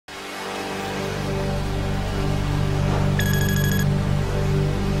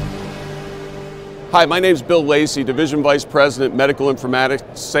Hi, my name is Bill Lacey, Division Vice President, Medical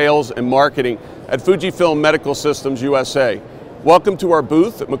Informatics, Sales and Marketing at Fujifilm Medical Systems USA. Welcome to our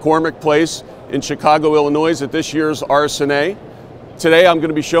booth at McCormick Place in Chicago, Illinois at this year's RSNA. Today I'm going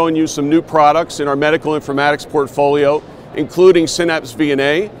to be showing you some new products in our medical informatics portfolio, including Synapse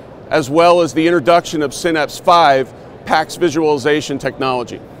VNA, as well as the introduction of Synapse 5 PACS visualization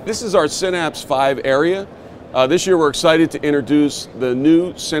technology. This is our Synapse 5 area. This year we're excited to introduce the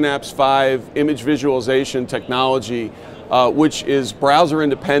new Synapse 5 image visualization technology, which is browser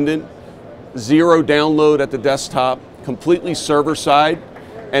independent, zero download at the desktop, completely server side,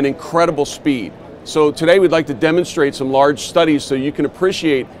 and incredible speed. So today we'd like to demonstrate some large studies so you can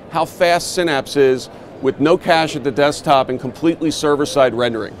appreciate how fast Synapse is with no cache at the desktop and completely server side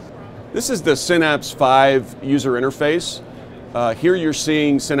rendering. This is the Synapse 5 user interface. Here you're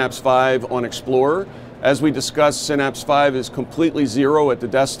seeing Synapse 5 on Explorer. As we discussed, Synapse 5 is completely zero at the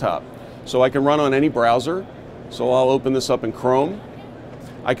desktop. So I can run on any browser. So I'll open this up in Chrome.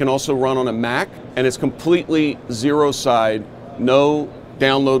 I can also run on a Mac, and it's completely zero side, no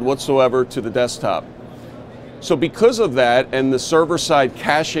download whatsoever to the desktop. So because of that, and the server side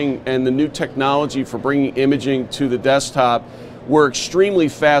caching and the new technology for bringing imaging to the desktop, we're extremely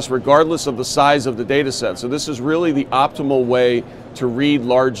fast regardless of the size of the data set. So this is really the optimal way to read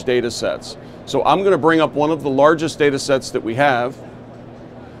large data sets. So I'm going to bring up one of the largest data sets that we have.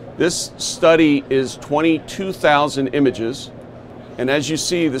 This study is 22,000 images. And as you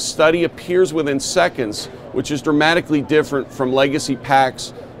see, the study appears within seconds, which is dramatically different from legacy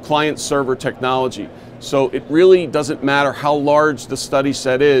PACS client-server technology. So it really doesn't matter how large the study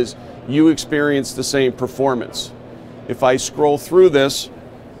set is, you experience the same performance. If I scroll through this,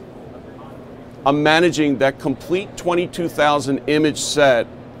 I'm managing that complete 22,000 image set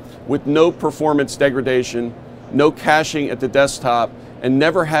with no performance degradation, no caching at the desktop, and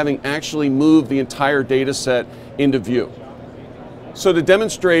never having actually moved the entire data set into view. So to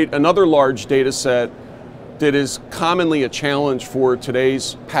demonstrate another large data set that is commonly a challenge for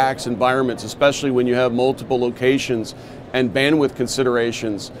today's PACS environments, especially when you have multiple locations and bandwidth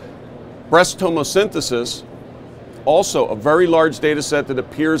considerations, breast tomosynthesis, also a very large data set that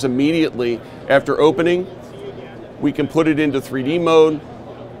appears immediately after opening. We can put it into 3D mode,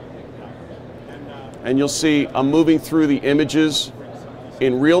 and you'll see I'm moving through the images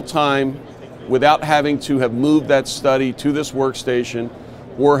in real time without having to have moved that study to this workstation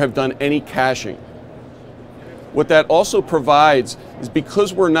or have done any caching. What that also provides is,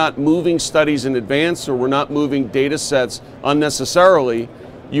 because we're not moving studies in advance or we're not moving data sets unnecessarily,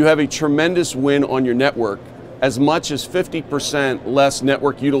 you have a tremendous win on your network, as much as 50% less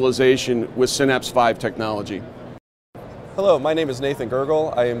network utilization with Synapse 5 technology. Hello, my name is Nathan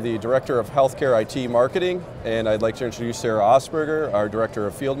Gergel. I am the Director of Healthcare IT Marketing, and I'd like to introduce Sarah Osberger, our Director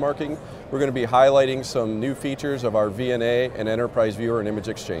of Field Marketing. We're going to be highlighting some new features of our VNA and Enterprise Viewer and Image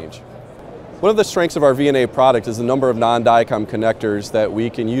Exchange. One of the strengths of our VNA product is the number of non-DICOM connectors that we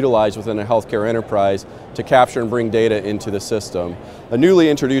can utilize within a healthcare enterprise to capture and bring data into the system. A newly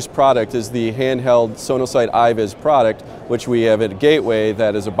introduced product is the handheld Sonosite iVis product, which we have at a gateway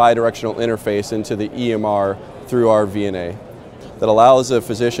that is a bidirectional interface into the EMR through our VNA. That allows a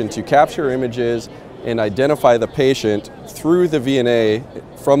physician to capture images and identify the patient through the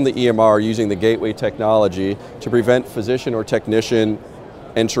VNA from the EMR using the gateway technology to prevent physician or technician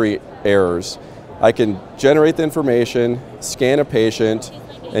entry errors. I can generate the information, scan a patient,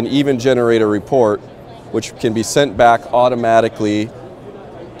 and even generate a report, which can be sent back automatically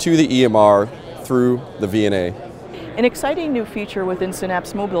to the EMR through the VNA. An exciting new feature within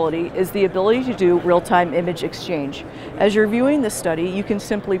Synapse Mobility is the ability to do real-time image exchange. As you're viewing the study, you can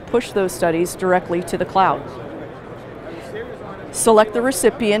simply push those studies directly to the cloud. Select the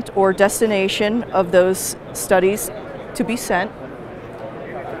recipient or destination of those studies to be sent.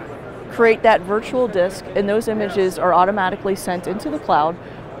 Create that virtual disk, and those images are automatically sent into the cloud,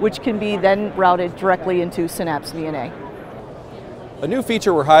 which can be then routed directly into Synapse VNA. A new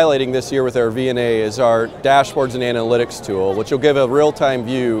feature we're highlighting this year with our VNA is our dashboards and analytics tool, which will give a real-time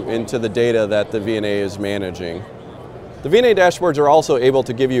view into the data that the VNA is managing. The VNA dashboards are also able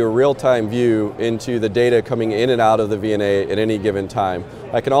to give you a real-time view into the data coming in and out of the VNA at any given time.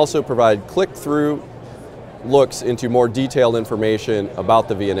 I can also provide click-through looks into more detailed information about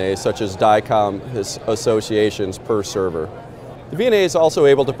the VNA, such as DICOM associations per server. The VNA is also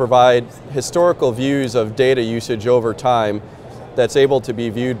able to provide historical views of data usage over time that's able to be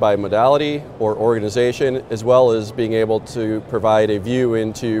viewed by modality or organization, as well as being able to provide a view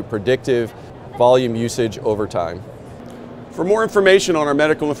into predictive volume usage over time. For more information on our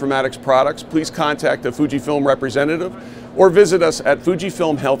medical informatics products, please contact a Fujifilm representative or visit us at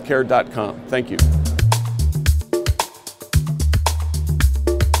fujifilmhealthcare.com. Thank you.